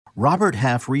Robert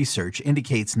Half research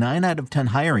indicates 9 out of 10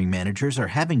 hiring managers are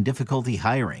having difficulty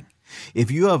hiring.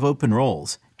 If you have open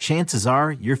roles, chances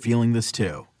are you're feeling this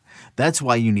too. That's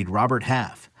why you need Robert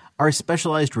Half. Our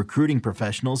specialized recruiting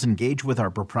professionals engage with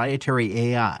our proprietary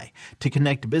AI to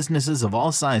connect businesses of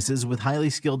all sizes with highly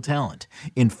skilled talent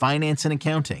in finance and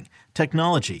accounting,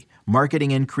 technology,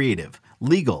 marketing and creative,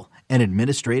 legal, and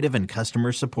administrative and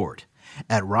customer support.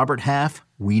 At Robert Half,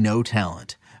 we know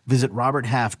talent. Visit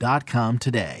roberthalf.com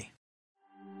today.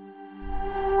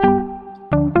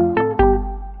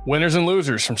 Winners and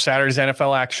losers from Saturday's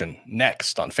NFL action,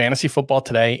 next on Fantasy Football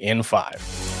Today in 5.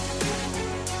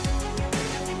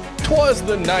 'Twas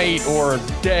the night or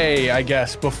day, I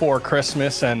guess, before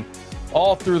Christmas, and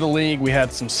all through the league we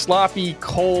had some sloppy,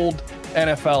 cold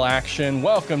NFL action.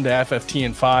 Welcome to FFT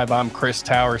in 5. I'm Chris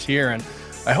Towers here, and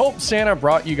I hope Santa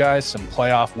brought you guys some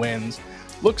playoff wins.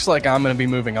 Looks like I'm going to be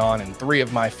moving on in 3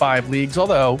 of my 5 leagues,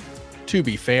 although, to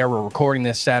be fair, we're recording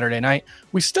this Saturday night.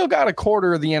 We still got a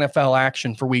quarter of the NFL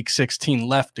action for Week 16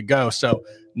 left to go, so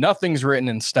nothing's written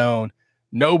in stone.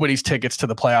 Nobody's tickets to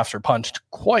the playoffs are punched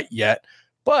quite yet,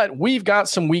 but we've got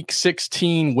some Week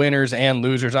 16 winners and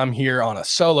losers. I'm here on a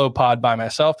solo pod by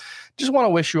myself. Just want to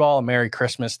wish you all a Merry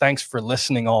Christmas. Thanks for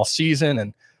listening all season,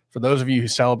 and for those of you who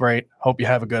celebrate, hope you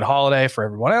have a good holiday. For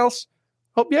everyone else,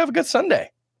 hope you have a good Sunday.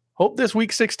 Hope this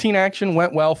Week 16 action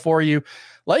went well for you,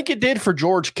 like it did for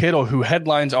George Kittle, who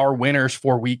headlines our winners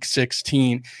for Week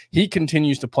 16. He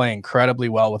continues to play incredibly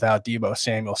well without Deebo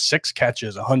Samuel. 6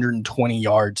 catches, 120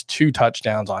 yards, 2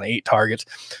 touchdowns on 8 targets.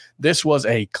 This was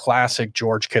a classic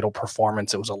George Kittle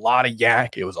performance. It was a lot of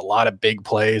yak. It was a lot of big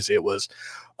plays. It was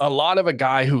a lot of a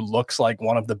guy who looks like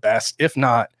one of the best, if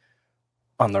not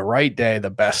on the right day, the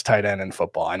best tight end in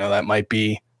football. I know that might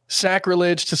be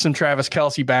sacrilege to some Travis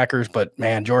Kelce backers, but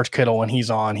man, George Kittle, when he's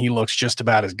on, he looks just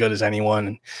about as good as anyone.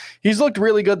 And he's looked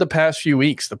really good the past few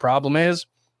weeks. The problem is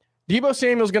Deebo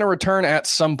Samuel's going to return at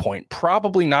some point,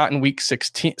 probably not in Week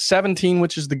 17,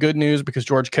 which is the good news because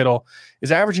George Kittle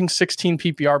is averaging 16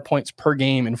 PPR points per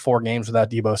game in 4 games without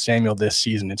Deebo Samuel this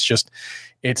season.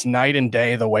 It's night and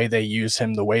day the way they use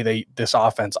him, the way this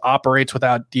offense operates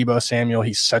without Deebo Samuel.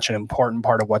 He's such an important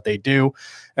part of what they do.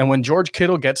 And when George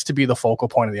Kittle gets to be the focal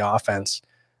point of the offense,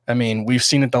 I mean, we've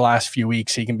seen it the last few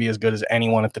weeks. He can be as good as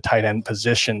anyone at the tight end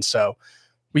position. So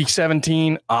Week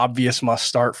 17, obvious must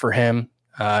start for him.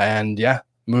 And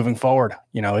moving forward,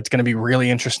 it's going to be really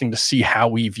interesting to see how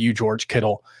we view George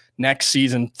Kittle next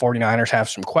season. 49ers have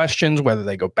some questions, whether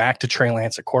they go back to Trey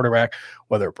Lance at quarterback,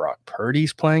 whether Brock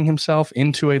Purdy's playing himself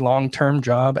into a long-term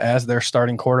job as their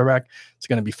starting quarterback. It's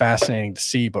going to be fascinating to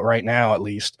see. But right now, at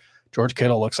least, George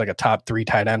Kittle looks like a top 3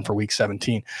 tight end for Week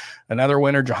 17. Another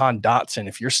winner, Jahan Dotson.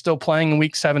 If you're still playing in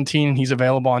Week 17 and he's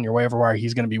available on your waiver wire,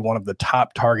 he's going to be one of the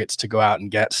top targets to go out and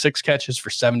get. 6 catches for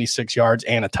 76 yards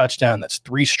and a touchdown. That's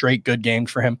 3 straight good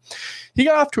games for him. He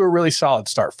got off to a really solid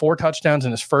start. 4 touchdowns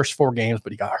in his first 4 games,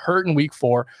 but he got hurt in Week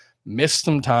 4, missed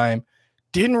some time,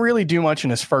 didn't really do much in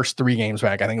his first 3 games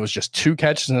back. I think it was just 2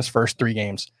 catches in his first 3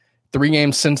 games. 3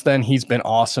 games since then, he's been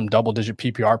awesome, double-digit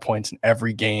PPR points in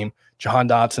every game. Jahan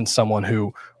Dotson, someone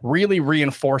who really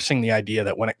reinforcing the idea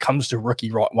that when it comes to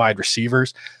rookie wide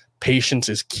receivers, patience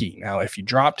is key. Now, if you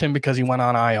dropped him because he went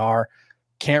on IR,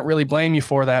 can't really blame you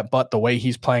for that, but the way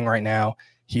he's playing right now,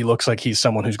 he looks like he's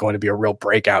someone who's going to be a real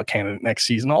breakout candidate next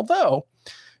season. Although,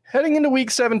 heading into Week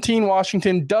 17,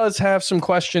 Washington does have some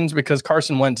questions because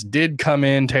Carson Wentz did come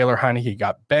in. Taylor Heinicke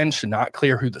got benched and not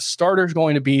clear who the starter is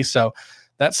going to be. So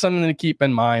that's something to keep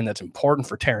in mind. That's important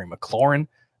for Terry McLaurin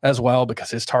as well,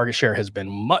 because his target share has been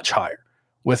much higher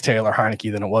with Taylor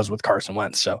Heinicke than it was with Carson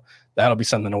Wentz. So that'll be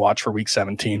something to watch for Week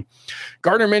 17.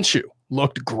 Gardner Minshew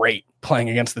looked great playing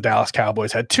against the Dallas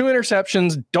Cowboys. Had 2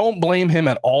 interceptions. Don't blame him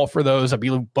at all for those. I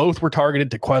believe both were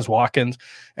targeted to Quez Watkins,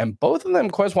 and both of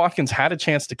them, Quez Watkins had a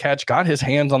chance to catch, got his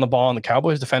hands on the ball, and the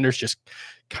Cowboys defenders just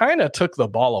kind of took the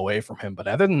ball away from him. But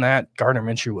other than that, Gardner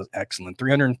Minshew was excellent.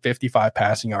 355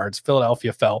 passing yards.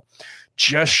 Philadelphia fell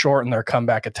just short in their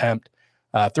comeback attempt.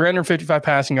 355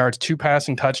 passing yards, 2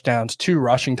 passing touchdowns, 2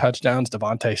 rushing touchdowns.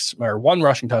 1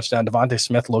 rushing touchdown. Devontae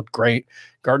Smith looked great.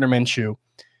 Gardner Minshew,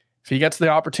 if he gets the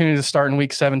opportunity to start in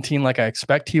Week 17 like I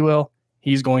expect he will,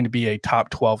 he's going to be a top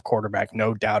 12 quarterback,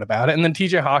 no doubt about it. And then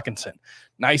TJ Hawkinson,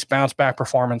 nice bounce back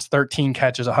performance, 13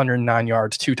 catches, 109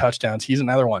 yards, 2 touchdowns. He's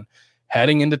another one.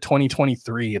 Heading into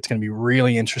 2023, it's going to be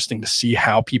really interesting to see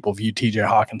how people view TJ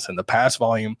Hawkinson. The pass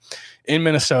volume in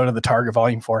Minnesota, the target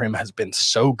volume for him has been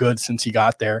so good since he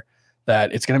got there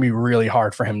that it's going to be really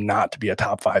hard for him not to be a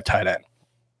top 5 tight end.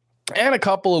 And a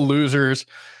couple of losers.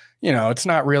 It's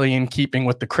not really in keeping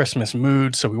with the Christmas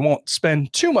mood, so we won't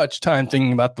spend too much time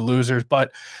thinking about the losers.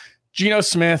 But Geno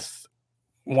Smith,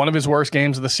 one of his worst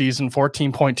games of the season,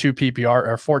 14.2 PPR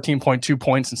or 14.2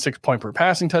 points and 6 point per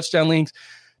passing touchdown leagues.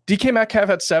 DK Metcalf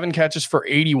had 7 catches for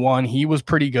 81. He was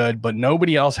pretty good, but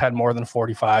nobody else had more than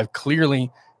 45.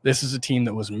 Clearly, this is a team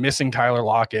that was missing Tyler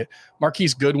Lockett.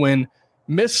 Marquise Goodwin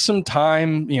missed some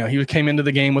time. He came into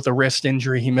the game with a wrist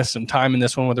injury. He missed some time in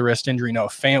this one with a wrist injury. Noah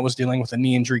Fant was dealing with a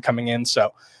knee injury coming in.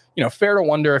 So, fair to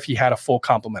wonder if he had a full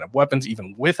complement of weapons,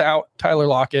 even without Tyler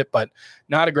Lockett, but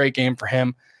not a great game for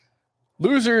him.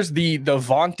 Losers, the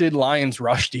vaunted Lions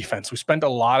rush defense. We spent a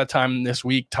lot of time this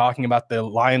week talking about the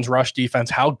Lions rush defense,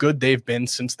 how good they've been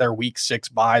since their week 6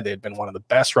 bye. They've been one of the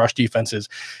best rush defenses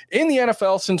in the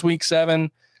NFL since week 7.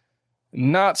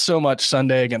 Not so much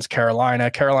Sunday against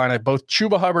Carolina. Carolina, both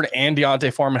Chuba Hubbard and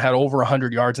Deontay Foreman had over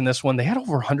 100 yards in this one. They had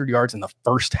over 100 yards in the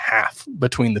first half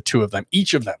between the two of them.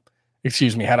 Each of them,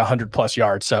 had 100+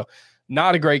 yards. So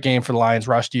not a great game for the Lions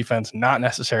rush defense, not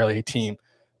necessarily a team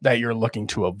that you're looking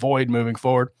to avoid moving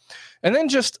forward. And then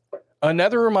just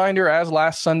another reminder, as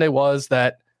last Sunday was,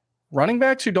 that running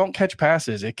backs who don't catch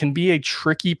passes, it can be a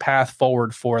tricky path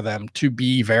forward for them to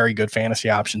be very good fantasy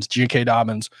options. J.K.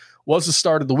 Dobbins was the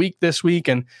start of the week this week,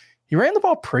 and he ran the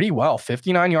ball pretty well.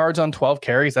 59 yards on 12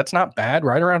 carries. That's not bad.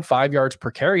 Right around 5 yards per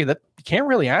carry. That you can't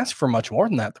really ask for much more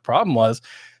than that. The problem was,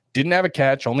 didn't have a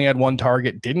catch, only had 1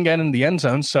 target, didn't get in the end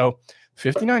zone. So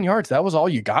 59 yards, that was all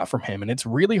you got from him. And it's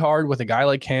really hard with a guy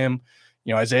like him,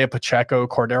 Isaiah Pacheco,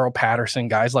 Cordero Patterson,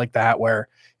 guys like that, where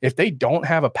if they don't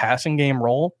have a passing game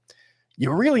role,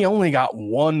 you really only got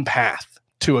one path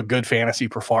to a good fantasy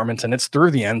performance, and it's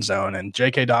through the end zone. And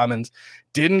J.K. Dobbins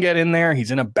didn't get in there.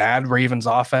 He's in a bad Ravens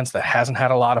offense that hasn't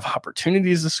had a lot of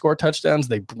opportunities to score touchdowns.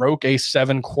 They broke a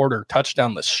 7-quarter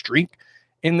touchdown-less streak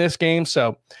in this game.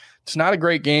 So it's not a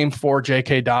great game for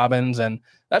J.K. Dobbins, and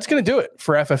that's going to do it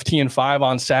for FFT and 5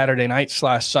 on Saturday night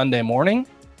 / Sunday morning.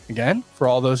 Again, for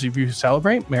all those of you who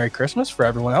celebrate, Merry Christmas. For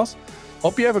everyone else,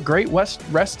 hope you have a great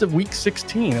rest of week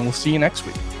 16, and we'll see you next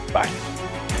week. Bye.